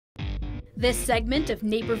This segment of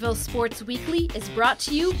Naperville Sports Weekly is brought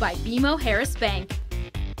to you by BMO Harris Bank.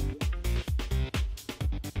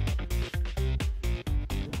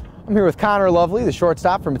 I'm here with Connor Lovely, the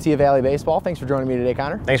shortstop from Metea Valley Baseball. Thanks for joining me today,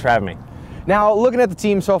 Connor. Thanks for having me. Now, looking at the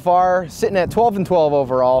team so far, sitting at 12-12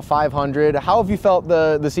 overall, 500. How have you felt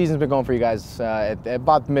the season's been going for you guys at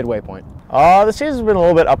about the midway point? The season's been a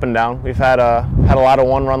little bit up and down. We've had a lot of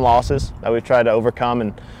one-run losses that we've tried to overcome,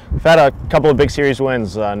 and we've had a couple of big series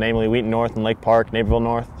wins, namely Wheaton North and Lake Park, Naperville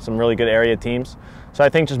North, some really good area teams. So I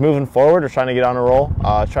think just moving forward, we're trying to get on a roll,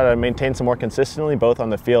 try to maintain some more consistently, both on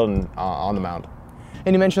the field and on the mound.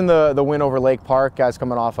 And you mentioned the win over Lake Park, guys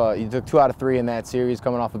coming off, you took 2 out of 3 in that series,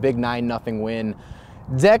 coming off a big 9-0 win.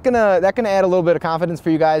 Is that gonna add a little bit of confidence for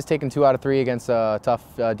you guys, taking 2 out of 3 against a tough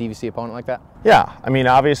DVC opponent like that? Yeah, I mean,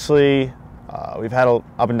 obviously, we've had an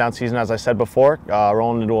up and down season, as I said before.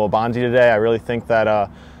 Rolling into Waubonsie today, I really think that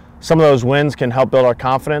some of those wins can help build our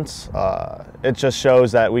confidence. It just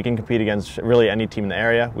shows that we can compete against really any team in the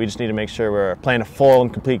area. We just need to make sure we're playing a full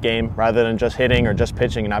and complete game rather than just hitting or just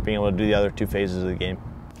pitching and not being able to do the other 2 phases of the game.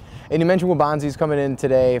 And you mentioned Waubonsie's coming in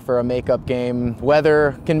today for a makeup game.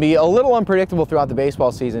 Weather can be a little unpredictable throughout the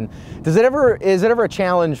baseball season. Is it ever a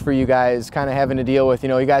challenge for you guys kind of having to deal with,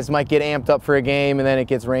 you guys might get amped up for a game and then it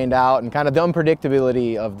gets rained out, and kind of the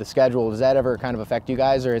unpredictability of the schedule? Does that ever kind of affect you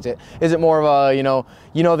guys, or is it more of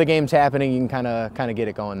a, the game's happening, you can kind of get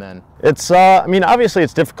it going then? It's I mean, obviously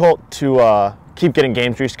it's difficult to keep getting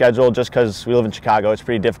games rescheduled just because we live in Chicago. It's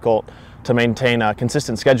pretty difficult to maintain a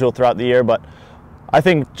consistent schedule throughout the year, but I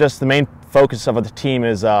think just the main focus of the team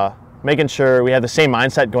is making sure we have the same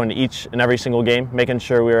mindset going to each and every single game, making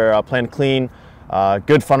sure we're playing clean,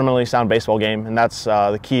 good, fundamentally sound baseball game, and that's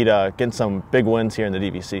the key to getting some big wins here in the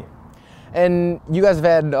DVC. And you guys have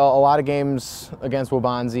had a lot of games against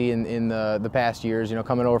Waubonsie in the past years,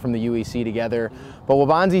 coming over from the UEC together. But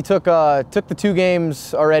Waubonsie took the 2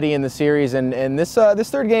 games already in the series, and this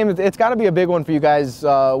third game, it's got to be a big one for you guys.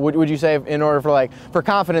 Would you say, in order for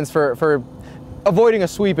confidence for avoiding a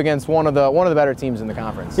sweep against one of the better teams in the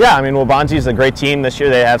conference? Yeah, I mean, Waubonsie is a great team this year.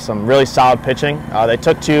 They have some really solid pitching. They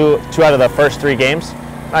took two out of the first 3 games.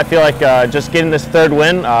 I feel like just getting this 3rd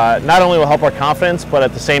win not only will help our confidence, but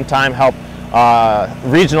at the same time help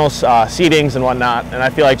regional seedings and whatnot. And I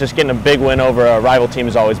feel like just getting a big win over a rival team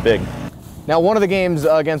is always big. Now, one of the games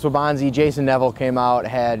against Waubonsie, Jason Neville came out,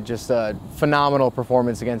 had just a phenomenal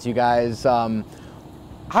performance against you guys. How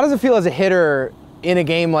does it feel as a hitter in a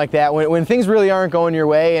game like that when things really aren't going your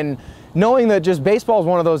way, and knowing that just baseball is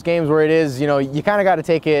one of those games where it is, you kind of got to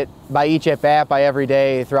take it by each at bat, by every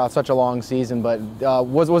day throughout such a long season? But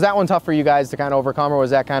was that one tough for you guys to kind of overcome, or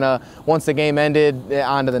was that kind of once the game ended,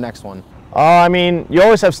 on to the next one? I mean, you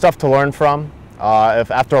always have stuff to learn from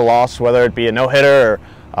if after a loss, whether it be a no-hitter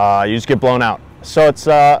or you just get blown out. So it's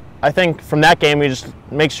I think from that game we just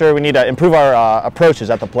make sure we need to improve our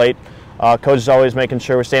approaches at the plate. Coach is always making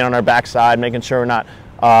sure we're staying on our backside, making sure we're not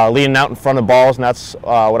leaning out in front of balls, and that's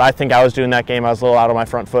what I think I was doing that game. I was a little out of my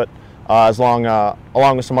front foot,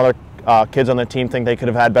 along with some other kids on the team think they could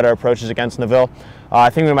have had better approaches against Neville.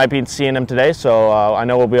 I think we might be seeing them today, so I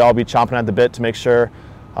know we'll all be chomping at the bit to make sure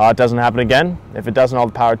it doesn't happen again. If it doesn't, all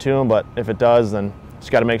the power to them, but if it does, then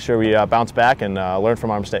just got to make sure we bounce back and learn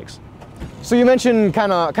from our mistakes. So you mentioned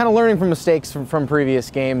kind of learning from mistakes from previous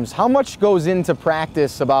games. How much goes into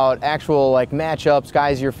practice about actual matchups,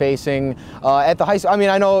 guys you're facing at the high school? I mean,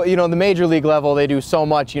 I know the major league level they do so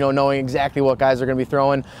much, knowing exactly what guys are going to be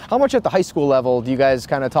throwing. How much at the high school level do you guys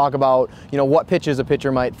kind of talk about what pitches a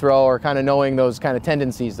pitcher might throw, or kind of knowing those kind of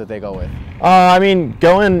tendencies that they go with? I mean,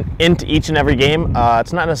 going into each and every game,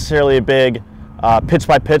 it's not necessarily a big pitch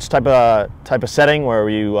by pitch type of setting where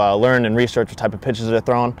you learn and research what type of pitches they're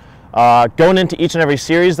throwing. Going into each and every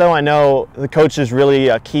series, though, I know the coaches really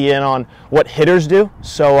key in on what hitters do.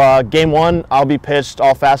 So game 1, I'll be pitched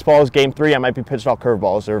all fastballs. Game 3, I might be pitched all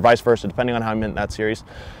curveballs, or vice versa, depending on how I'm in that series.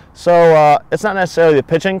 So it's not necessarily the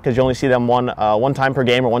pitching, because you only see them one time per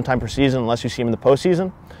game or one time per season, unless you see them in the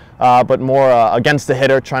postseason. But more against the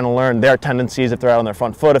hitter, trying to learn their tendencies, if they're out on their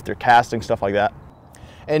front foot, if they're casting, stuff like that.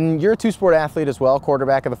 And you're a 2-sport athlete as well,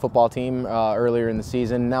 quarterback of the football team earlier in the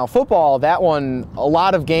season. Now football, that one, a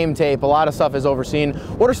lot of game tape, a lot of stuff is overseen.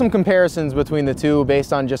 What are some comparisons between the two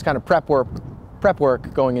based on just kind of prep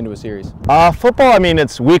work going into a series? Football, I mean,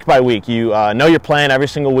 it's week by week. You know you're playing every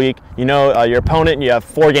single week. You know your opponent, and you have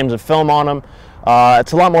 4 games of film on them.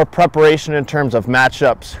 It's a lot more preparation in terms of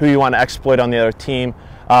matchups, who you want to exploit on the other team.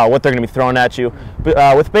 What they're going to be throwing at you.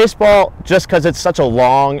 But with baseball, just because it's such a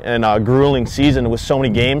long and grueling season with so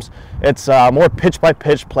many games, it's more pitch by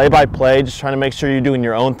pitch, play by play, just trying to make sure you're doing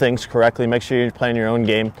your own things correctly, make sure you're playing your own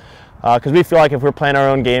game. because we feel like if we're playing our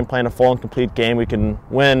own game, playing a full and complete game, we can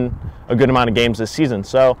win a good amount of games this season.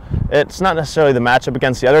 So it's not necessarily the matchup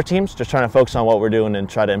against the other teams, just trying to focus on what we're doing and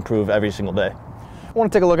try to improve every single day. I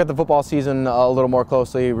want to take a look at the football season a little more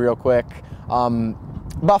closely real quick.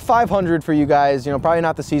 About 500 for you guys, probably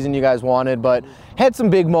not the season you guys wanted, but had some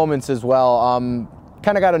big moments as well.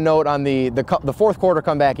 Kind of got a note on the fourth quarter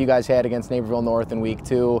comeback you guys had against Naperville North in week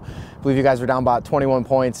 2. I believe you guys were down about 21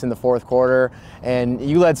 points in the fourth quarter, and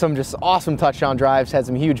you led some just awesome touchdown drives, had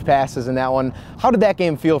some huge passes in that one. How did that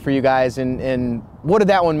game feel for you guys, and what did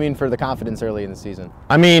that one mean for the confidence early in the season?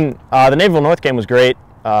 I mean, the Naperville North game was great.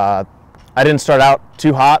 I didn't start out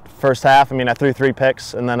too hot first half. I mean, I threw 3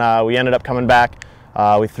 picks, and then we ended up coming back.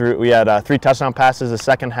 We had 3 touchdown passes the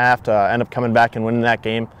second half to end up coming back and winning that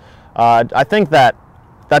game. I think that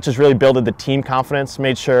just really builded the team confidence,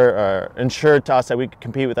 ensured to us that we could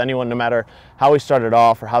compete with anyone no matter how we started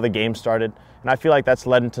off or how the game started. And I feel like that's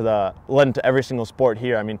led into every single sport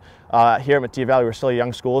here. I mean, here at Metea Valley, we're still a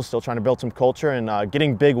young school, still trying to build some culture, and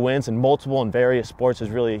getting big wins in multiple and various sports is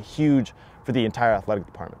really huge for the entire athletic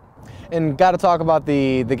department. And got to talk about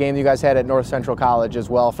the game you guys had at North Central College as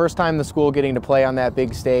well. First time the school getting to play on that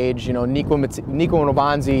big stage. Nico and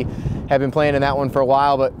Waubonsie have been playing in that one for a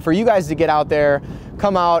while, but for you guys to get out there,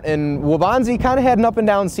 come out, and Waubonsie kind of had an up and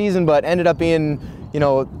down season, but ended up being,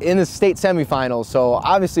 in the state semifinals. So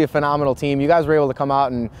obviously a phenomenal team. You guys were able to come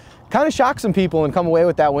out and kind of shock some people and come away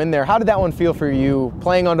with that win there. How did that one feel for you,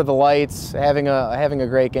 playing under the lights, having a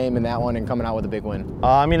great game in that one, and coming out with a big win?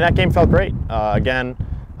 I mean, that game felt great. Again,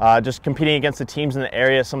 just competing against the teams in the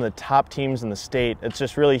area, some of the top teams in the state. It's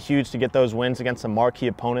just really huge to get those wins against some marquee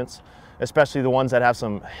opponents, especially the ones that have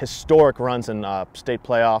some historic runs in state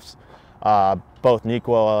playoffs. Both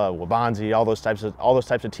Nico, Waubonsie, all those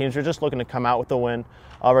types of teams are just looking to come out with a win,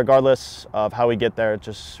 regardless of how we get there.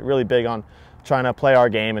 Just really big on trying to play our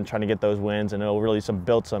game and trying to get those wins, and it'll really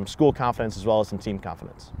build some school confidence as well as some team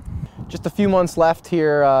confidence. Just a few months left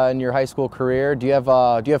here in your high school career. Do you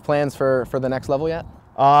have plans for the next level yet?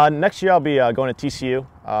 Next year I'll be going to TCU.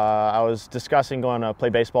 I was discussing going to play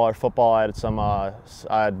baseball or football. I had some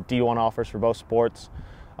D1 offers for both sports.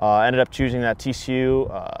 Ended up choosing that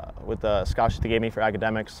TCU with the scholarship they gave me for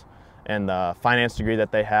academics and the finance degree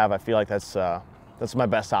that they have. I feel like that's my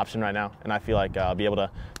best option right now, and I feel like I'll be able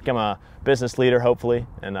to become a business leader hopefully,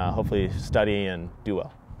 and hopefully study and do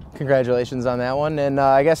well. Congratulations on that one. And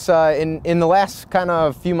I guess in the last kind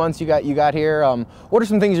of few months you got here, what are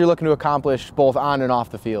some things you're looking to accomplish both on and off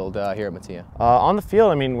the field here at Metea? On the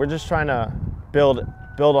field, I mean, we're just trying to build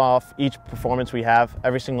off each performance we have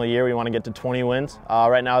every single year. We want to get to 20 wins.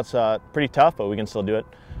 Right now it's pretty tough, but we can still do it.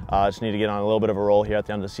 Just need to get on a little bit of a roll here at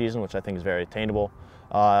the end of the season, which I think is very attainable.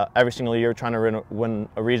 Every single year trying to win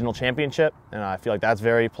a regional championship, and I feel like that's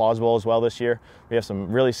very plausible as well this year. We have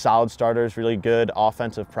some really solid starters, really good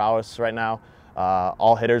offensive prowess right now.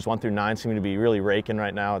 All hitters 1 through 9 seem to be really raking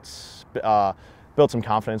right now. It's built some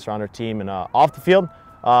confidence around our team, and off the field,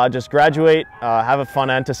 just graduate, have a fun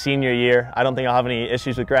end to senior year. I don't think I'll have any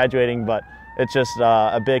issues with graduating, but it's just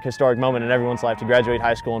a big historic moment in everyone's life to graduate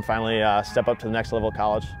high school and finally step up to the next level of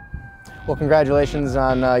college. Well, congratulations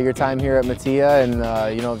on your time here at Metea, and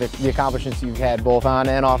the accomplishments you've had both on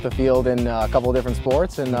and off the field in a couple of different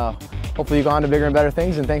sports, and hopefully you go on to bigger and better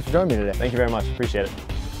things, and thanks for joining me today. Thank you very much. Appreciate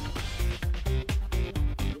it.